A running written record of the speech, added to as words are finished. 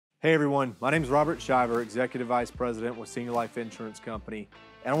Hey everyone, my name is Robert Shiver, Executive Vice President with Senior Life Insurance Company,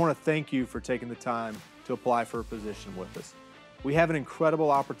 and I want to thank you for taking the time to apply for a position with us. We have an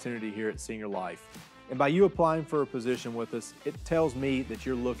incredible opportunity here at Senior Life, and by you applying for a position with us, it tells me that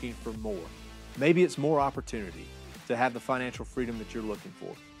you're looking for more. Maybe it's more opportunity to have the financial freedom that you're looking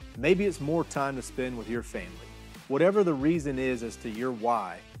for. Maybe it's more time to spend with your family. Whatever the reason is as to your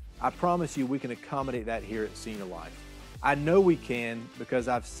why, I promise you we can accommodate that here at Senior Life. I know we can because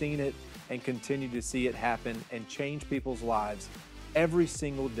I've seen it and continue to see it happen and change people's lives every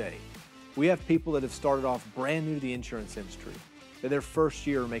single day. We have people that have started off brand new to the insurance industry, that their first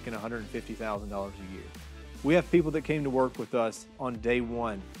year are making $150,000 a year. We have people that came to work with us on day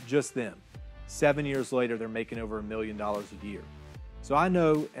one, just them. 7 years later, they're making over $1 million a year. So I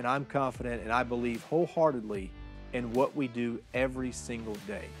know and I'm confident and I believe wholeheartedly in what we do every single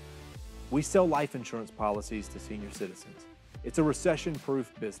day. We sell life insurance policies to senior citizens. It's a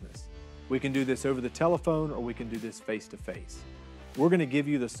recession-proof business. We can do this over the telephone or we can do this face-to-face. We're going to give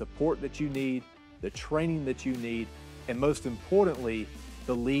you the support that you need, the training that you need, and most importantly,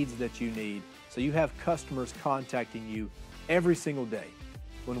 the leads that you need so you have customers contacting you every single day.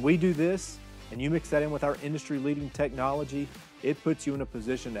 When we do this and you mix that in with our industry-leading technology, it puts you in a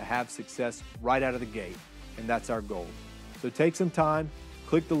position to have success right out of the gate, and that's our goal. So take some time,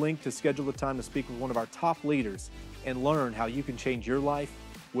 click the link to schedule a time to speak with one of our top leaders and learn how you can change your life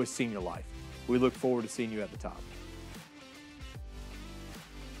with Senior Life. We look forward to seeing you at the top.